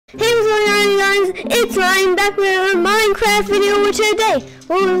Hey, what's going on, guys? It's Ryan back with a Minecraft video today.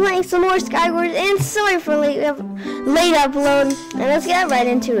 We'll be playing some more Skywars, and sorry for late upload. And let's get right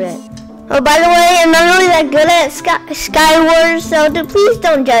into it. Oh, by the way, I'm not really that good at Skywars, so please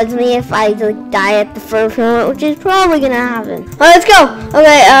don't judge me if I die at the first moment, which is probably gonna happen. Let's go.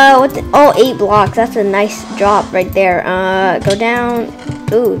 Okay, 8 blocks. That's a nice drop right there. Go down.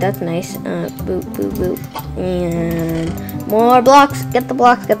 Ooh, that's nice. Boop, boop, boop, and more blocks. Get the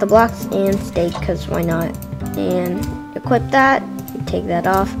blocks, and steak, cause why not? And equip that. Take that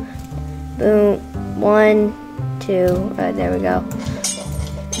off. Boom. 1, 2. Right, there we go.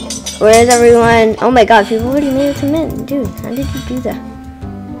 Where's everyone? Oh my god, people already made it to mint. Dude, how did you do that?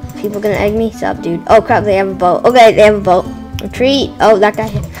 People gonna egg me? Sup, dude? Oh crap, they have a boat. Okay, they have a boat. Retreat. Oh, that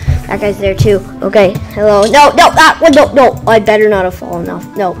guy's there too. Okay, hello. No, that one, no. I better not have fallen off.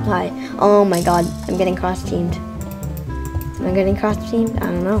 No, hi. Oh my god, I'm getting cross-teamed. Am I getting cross-teamed? I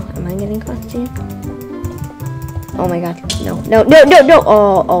don't know. Am I getting cross-teamed? Oh my god, no.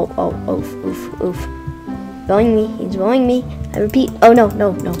 Oh, oof. Blowing me, he's blowing me. I repeat. Oh no.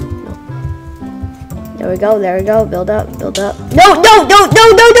 There we go. Build up. No.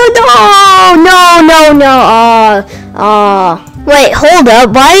 Wait, hold up.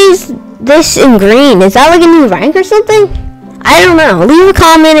 Why is this in green? Is that like a new rank or something? I don't know. Leave a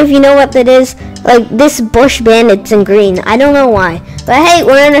comment if you know what that is. Like this bush bandit's in green. I don't know why. But hey,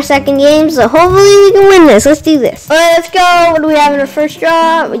 we're in our second game, so hopefully we can win this. Let's do this. Alright, let's go. What do we have in our first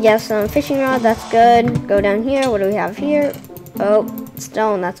draw? We have some fishing rod. That's good. Go down here. What do we have here? Oh,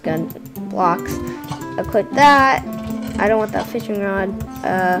 stone. That's good. Blocks. Equip that. I don't want that fishing rod.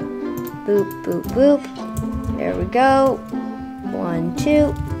 Boop. There we go. 1,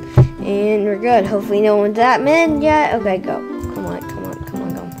 2. And we're good. Hopefully no one's at mid yet. Okay, go. Come on.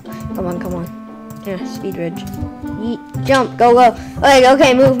 Yeah, speed ridge. Yeet. Jump. Go.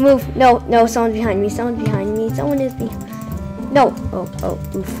 Okay, move. No, someone's behind me. Someone is behind. No. Oh,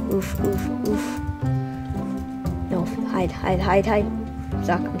 oof. No, hide. I'm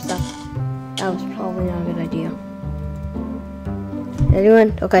stuck. That was probably not a good idea.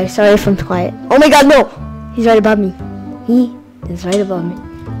 Anyone? Okay, sorry if I'm quiet. Oh my god, no! He's right above me. He is right above me.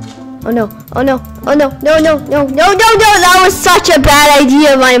 Oh no. That was such a bad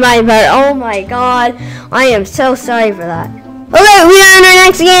idea by my part. Oh my god. I am so sorry for that. Okay, we are in our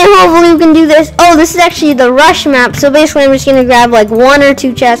next game. Hopefully we can do this. Oh, this is actually the rush map. So basically I'm just going to grab like 1 or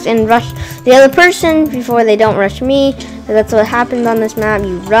 2 chests and rush the other person before they don't rush me. So that's what happens on this map.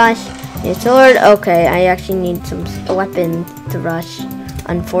 You rush. Your sword. Okay, I actually need some weapon to rush.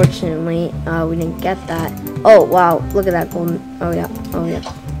 Unfortunately, we didn't get that. Oh wow, look at that golden. Oh yeah.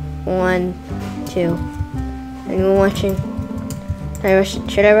 1, 2. Anyone watching?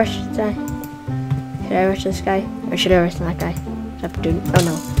 Should I rush this guy? Should I rush this guy? Or should I rush that guy? Dude. Oh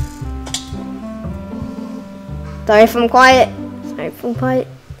no. Sorry if I'm quiet.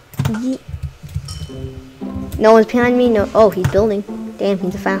 No one's behind me. No. Oh, he's building. Damn,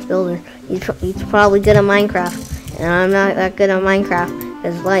 he's a fast builder. He's probably good at Minecraft, and I'm not that good at Minecraft.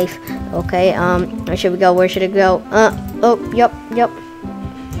 His life. Okay. Where should we go? Oh, yep.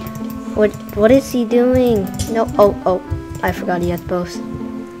 What is he doing? No. Oh. I forgot he has bows.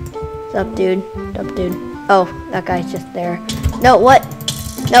 What's up, dude? Oh, that guy's just there. No, what?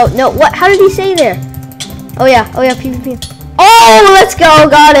 No. What? How did he stay there? Oh yeah. PvP. Oh, let's go.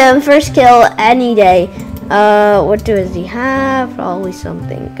 Got him. First kill any day. What does he have? Probably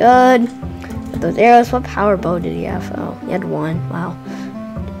something good. With those arrows, what power bow did he have? Oh, he had 1. Wow.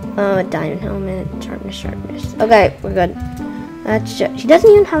 Diamond helmet, sharpness. Okay, we're good. That's just, he doesn't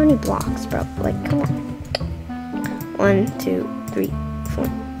even have any blocks, bro. Like, come on. 1, 2, 3, 4.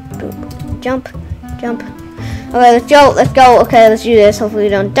 Boom. Jump. Okay, let's go. Okay, let's do this. Hopefully we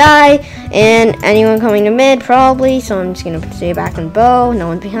don't die. And anyone coming to mid, probably. So I'm just gonna stay back on bow. No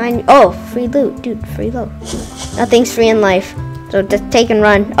one's behind me. Oh, free loot, dude. Free loot. Nothing's free in life. So just take and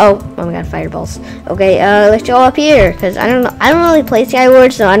run. Oh my god, fireballs. Okay, let's go up here. Cause I don't really play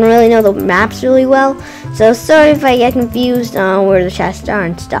Skywars, so I don't really know the maps really well. So sorry if I get confused on where the chests are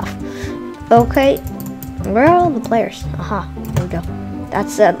and stuff. Okay, where are all the players? Aha, there we go.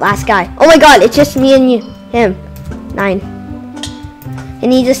 That's the last guy. Oh my god, it's just me and him. 9.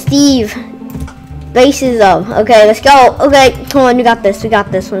 And he's a Steve. Bases of. Okay, let's go. Okay, come on, we got this.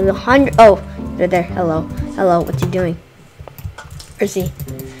 100. Oh, they're there. Hello. What's he doing? Where's he?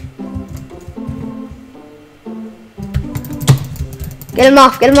 Get him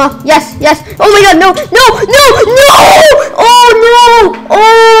off. Yes. Oh my god, no.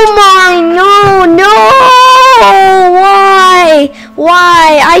 Oh my, no.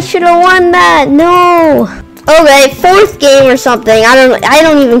 Why? I should have won that. No. Okay, 4th game or something. I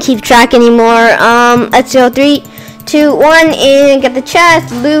don't even keep track anymore. Let's go 3, 2, 1, and get the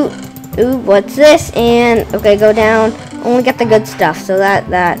chest, loot. Ooh, what's this? And okay, go down. Only get the good stuff. So that,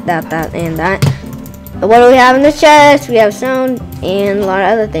 and that. What do we have in the chest? We have sound and a lot of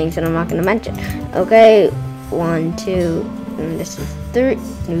other things that I'm not gonna mention. Okay, 1, 2, and this is 3.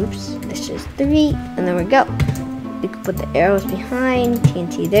 Oops, this is 3, and there we go. We can put the arrows behind,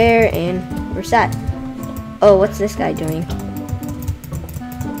 TNT there, and we're set. Oh, what's this guy doing?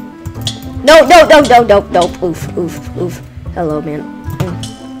 No. Oof. Hello, man.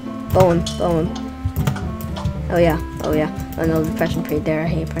 Bow him. Oh yeah. Oh no, the pressure plate there. I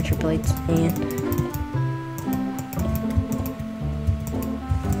hate pressure plates. And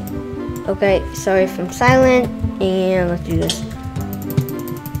okay, sorry if I'm silent. And let's do this.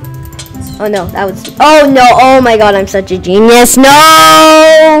 Oh no, that was. Oh no! Oh my God, I'm such a genius. No!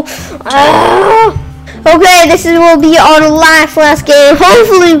 Ah! Okay, this will be our last game.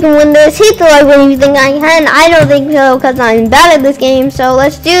 Hopefully we can win this. Hit the like button if you think I can. I don't think so because I'm bad at this game. So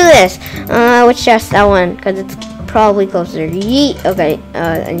let's do this. Which chest? That one, because it's probably closer. Yeet. Okay,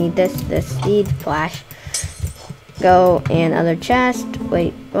 I need this seed. Flash. Go, and other chest.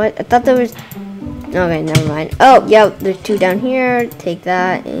 Wait, what? I thought there was... Okay, never mind. Oh, yeah, there's 2 down here. Take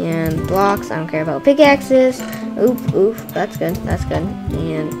that, and blocks. I don't care about pickaxes. Oof, that's good.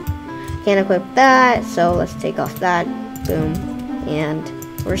 And can't equip that, so let's take off that. Boom, and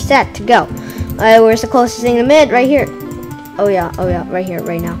we're set to go. Where's the closest thing to mid? Right here. Oh yeah, right here,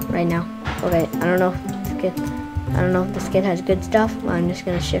 right now. Okay, I don't know if this kid has good stuff. I'm just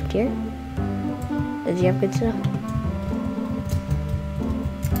gonna shift here. Does he have good stuff?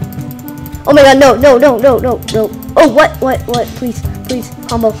 Oh my God, no. Oh, what? Please,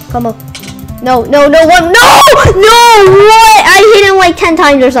 combo. No, what? I hit him like 10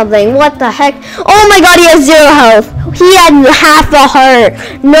 times or something. What the heck? Oh my God, he has 0 health. He had half a heart.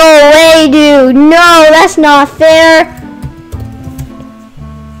 No way, dude. No, that's not fair.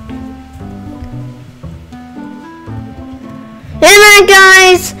 And that,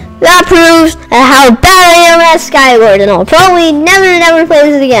 guys, that proves how bad I am at Skywars, and I'll probably never play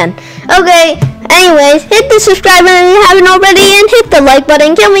this again. Okay, anyways, hit the subscribe button if you haven't already, and hit the like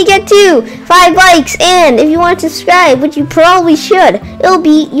button. Can we get to 5 likes? And if you want to subscribe, which you probably should, you'll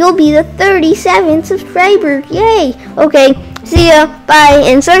be the 37th subscriber. Yay! Okay, see ya, bye,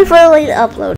 and sorry for the late upload.